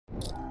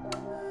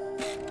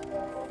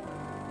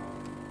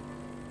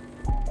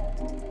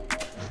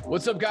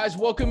What's up, guys?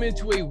 Welcome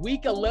into a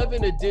Week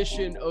 11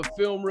 edition of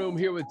Film Room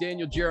here with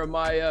Daniel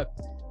Jeremiah.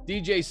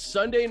 DJ,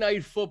 Sunday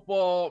Night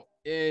Football,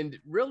 and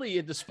really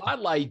in the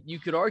spotlight, you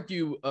could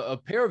argue a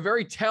pair of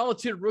very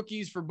talented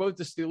rookies for both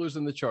the Steelers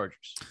and the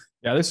Chargers.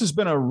 Yeah, this has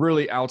been a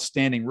really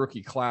outstanding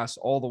rookie class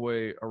all the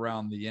way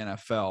around the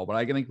NFL, but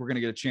I think we're going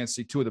to get a chance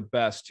to see two of the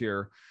best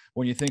here.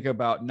 When you think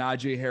about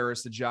Najee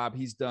Harris, the job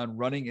he's done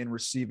running and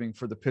receiving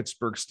for the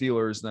Pittsburgh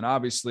Steelers, then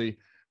obviously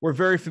we're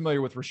very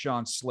familiar with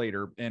Rashawn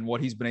Slater and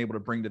what he's been able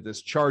to bring to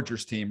this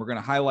Chargers team. We're going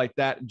to highlight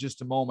that in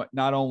just a moment.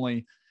 Not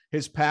only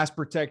his pass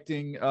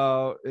protecting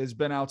has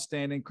been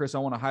outstanding, Chris, I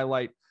want to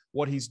highlight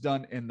what he's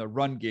done in the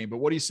run game. But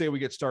what do you say we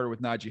get started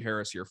with Najee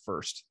Harris here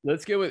first?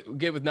 Let's get with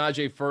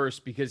Najee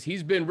first, because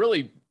he's been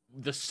really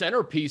the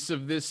centerpiece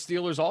of this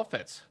Steelers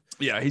offense.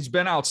 Yeah, he's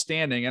been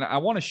outstanding. And I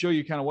want to show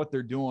you kind of what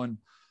they're doing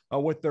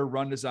with their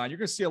run design. You're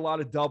going to see a lot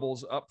of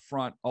doubles up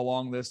front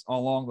along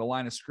the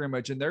line of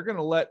scrimmage, and they're going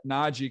to let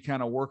Najee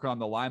kind of work on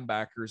the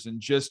linebackers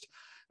and just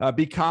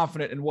be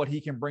confident in what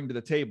he can bring to the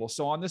table.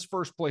 So on this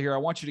first play here, I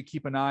want you to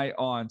keep an eye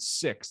on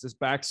 6, this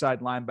backside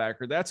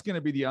linebacker. That's going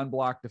to be the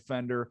unblocked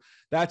defender.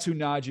 That's who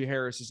Najee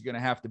Harris is going to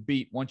have to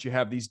beat once you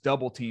have these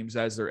double teams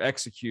as they're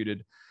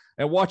executed.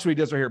 And watch what he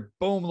does right here.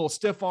 Boom, a little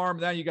stiff arm.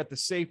 Now you got the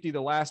safety,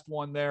 the last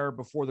one there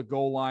before the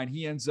goal line.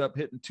 He ends up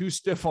hitting 2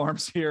 stiff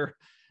arms here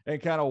and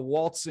kind of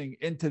waltzing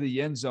into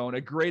the end zone.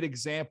 A great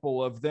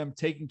example of them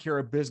taking care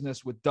of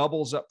business with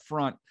doubles up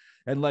front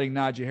and letting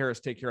Najee Harris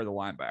take care of the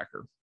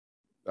linebacker.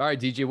 All right,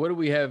 DJ, what do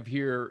we have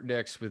here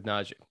next with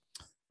Najee?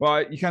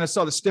 Well, you kind of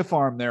saw the stiff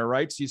arm there,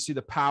 right? So you see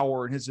the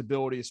power and his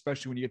ability,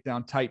 especially when you get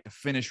down tight, to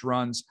finish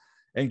runs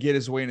and get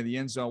his way into the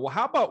end zone. Well,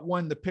 how about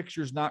when the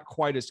picture's not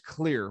quite as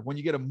clear, when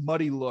you get a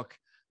muddy look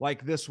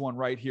like this one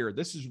right here?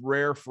 This is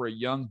rare for a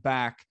young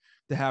back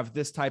to have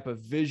this type of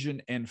vision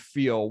and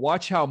feel.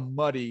 Watch how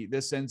muddy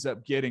this ends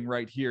up getting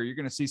right here. You're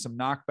going to see some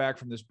knockback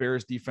from this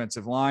Bears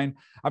defensive line.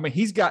 I mean,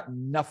 he's got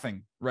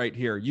nothing right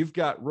here. You've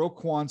got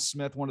Roquan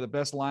Smith, one of the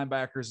best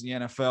linebackers in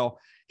the NFL.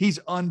 He's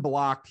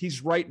unblocked.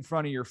 He's right in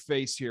front of your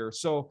face here.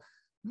 So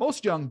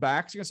most young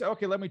backs, you're going to say,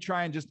 okay, let me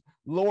try and just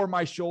lower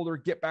my shoulder,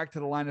 get back to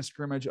the line of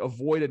scrimmage,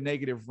 avoid a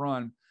negative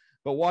run.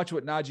 But watch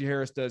what Najee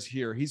Harris does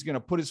here. He's going to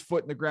put his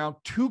foot in the ground,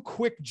 2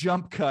 quick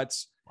jump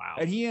cuts. Wow.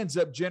 And he ends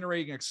up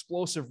generating an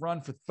explosive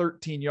run for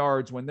 13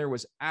 yards when there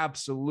was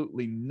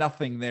absolutely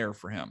nothing there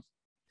for him.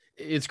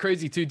 It's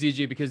crazy too,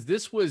 DJ, because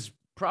this was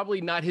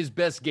probably not his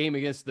best game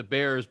against the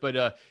Bears,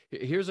 but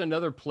here's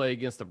another play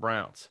against the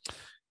Browns.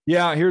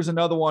 Yeah, here's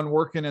another one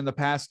working in the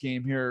pass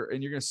game here,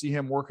 and you're going to see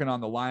him working on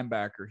the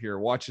linebacker here.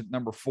 Watch it,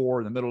 number 4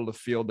 in the middle of the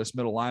field, this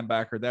middle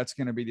linebacker. That's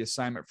going to be the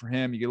assignment for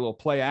him. You get a little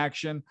play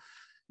action.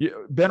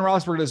 Ben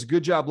Roethlisberger does a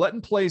good job letting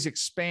plays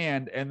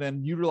expand and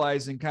then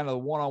utilizing kind of the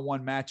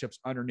one-on-one matchups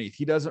underneath.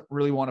 He doesn't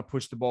really want to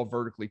push the ball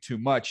vertically too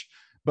much,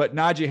 but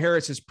Najee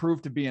Harris has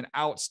proved to be an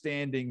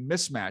outstanding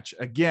mismatch.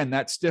 Again,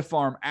 that stiff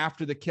arm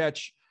after the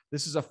catch.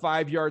 This is a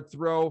 5-yard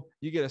throw.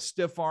 You get a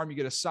stiff arm. You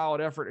get a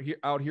solid effort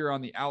out here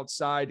on the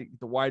outside,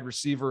 the wide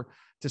receiver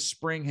to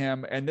spring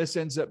him. And this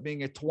ends up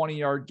being a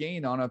 20-yard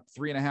gain on a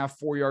 3.5,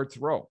 4-yard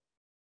throw.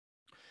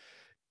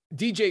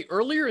 DJ,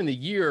 earlier in the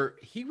year,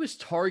 he was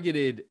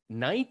targeted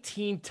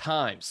 19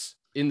 times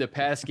in the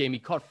pass game. He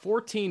caught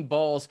 14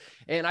 balls.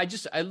 And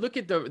I look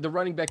at the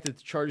running back that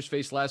the Chargers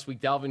faced last week,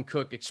 Dalvin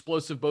Cook,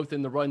 explosive both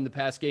in the run and the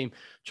pass game.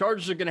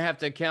 Chargers are going to have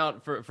to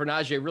account for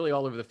Najee really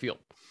all over the field.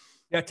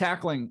 Yeah,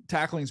 tackling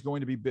is going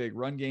to be big.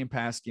 Run game,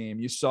 pass game.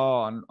 You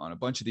saw on a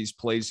bunch of these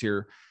plays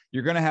here,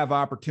 you're going to have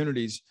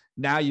opportunities.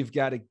 Now you've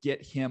got to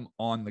get him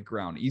on the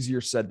ground.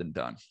 Easier said than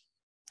done.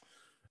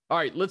 All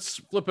right, let's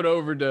flip it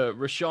over to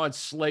Rashawn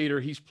Slater.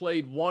 He's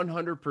played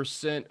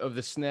 100% of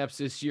the snaps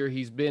this year.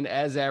 He's been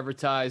as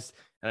advertised,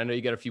 and I know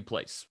you got a few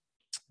plays.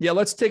 Yeah,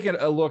 let's take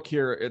a look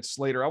here at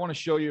Slater. I want to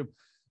show you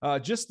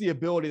just the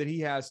ability that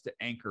he has to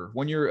anchor.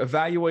 When you're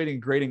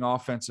evaluating grading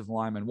offensive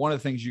linemen, one of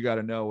the things you got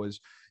to know is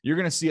you're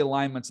going to see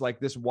alignments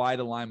like this wide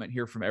alignment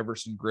here from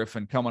Everson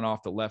Griffin coming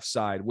off the left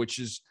side, which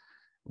is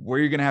where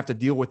you're going to have to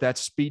deal with that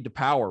speed to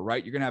power,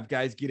 right? You're going to have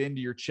guys get into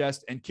your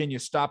chest, and can you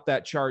stop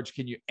that charge?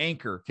 Can you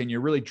anchor? Can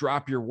you really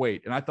drop your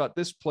weight? And I thought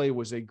this play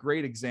was a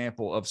great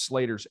example of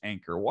Slater's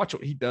anchor. Watch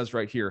what he does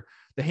right here.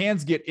 The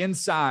hands get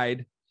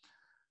inside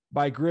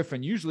by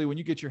Griffin. Usually when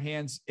you get your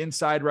hands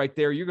inside right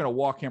there, you're going to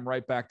walk him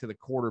right back to the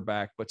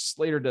quarterback. But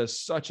Slater does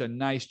such a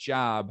nice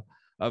job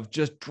of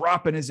just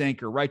dropping his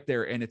anchor right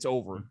there, and it's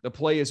over. The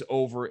play is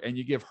over, and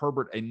you give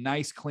Herbert a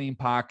nice clean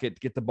pocket to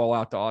get the ball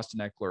out to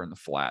Austin Eckler in the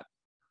flat.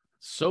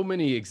 So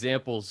many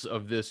examples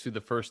of this through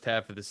the first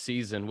half of the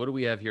season. What do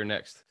we have here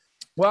next?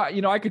 Well,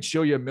 I could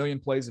show you a million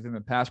plays of him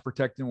in pass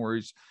protecting where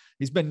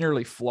he's been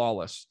nearly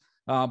flawless.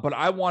 But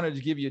I wanted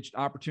to give you an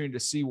opportunity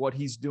to see what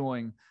he's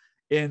doing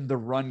in the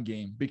run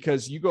game,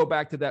 because you go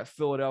back to that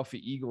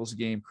Philadelphia Eagles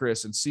game,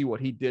 Chris, and see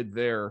what he did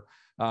there.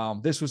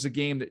 This was a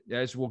game that,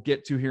 as we'll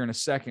get to here in a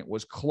second,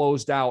 was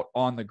closed out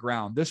on the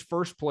ground. This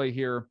first play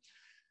here,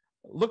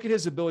 Look at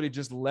his ability to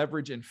just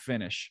leverage and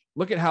finish.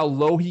 Look at how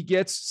low he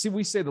gets. See,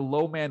 we say the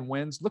low man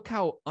wins. Look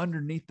how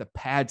underneath the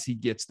pads he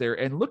gets there.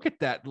 And look at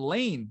that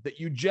lane that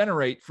you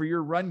generate for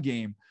your run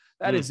game.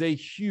 That is a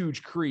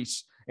huge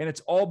crease. And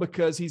it's all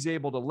because he's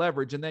able to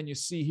leverage. And then you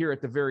see here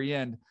at the very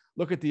end,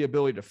 look at the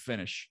ability to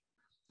finish.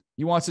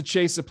 He wants to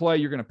chase the play.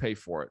 You're going to pay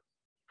for it.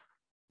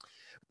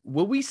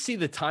 Will we see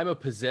the time of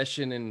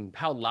possession and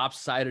how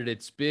lopsided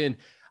it's been?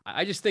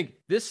 I just think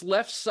this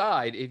left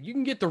side, if you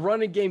can get the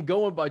running game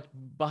going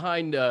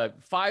behind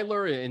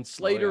Filer and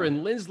Slater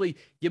and Lindsley,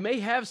 you may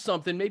have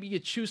something. Maybe you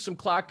chew some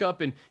clock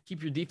up and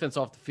keep your defense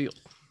off the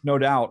field. No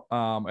doubt.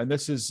 And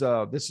this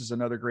is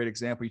another great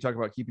example. You talk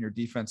about keeping your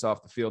defense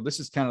off the field. This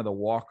is kind of the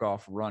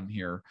walk-off run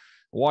here.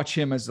 Watch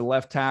him as the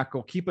left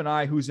tackle. Keep an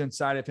eye who's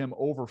inside of him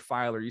over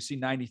Filer. You see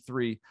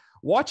 93.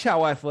 Watch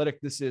how athletic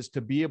this is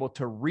to be able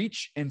to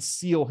reach and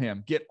seal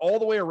him. Get all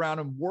the way around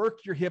him, work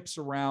your hips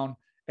around,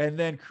 and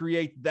then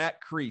create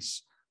that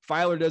crease.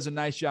 Filer does a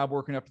nice job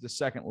working up to the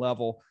second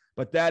level,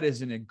 but that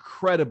is an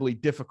incredibly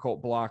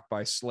difficult block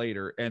by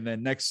Slater. And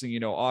then next thing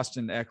you know,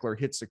 Austin Eckler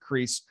hits the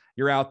crease.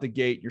 You're out the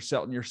gate. You're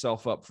setting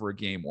yourself up for a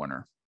game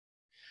winner.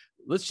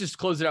 Let's just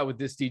close it out with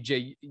this,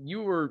 DJ.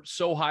 You were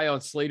so high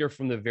on Slater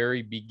from the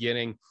very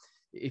beginning.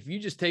 If you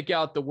just take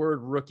out the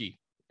word rookie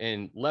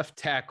and left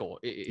tackle,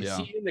 is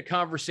he in the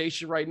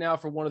conversation right now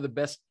for one of the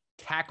best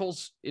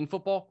tackles in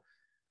football?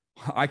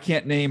 I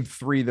can't name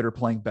three that are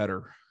playing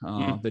better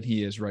than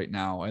he is right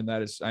now. And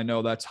that is, I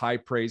know that's high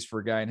praise for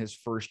a guy in his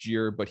first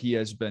year, but he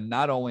has been,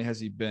 not only has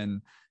he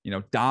been,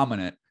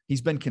 dominant,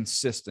 he's been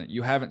consistent.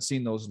 You haven't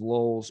seen those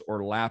lulls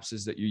or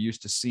lapses that you're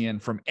used to seeing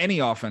from any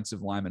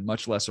offensive lineman,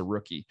 much less a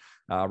rookie.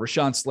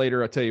 Rashawn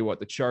Slater, I'll tell you what,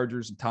 the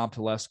Chargers and Tom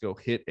Telesco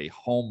hit a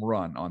home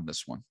run on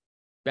this one.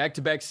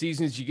 Back-to-back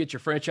seasons, you get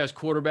your franchise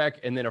quarterback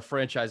and then a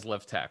franchise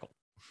left tackle.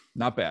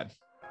 Not bad.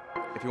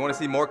 If you want to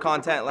see more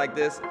content like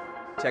this,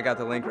 check out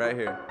the link right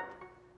here.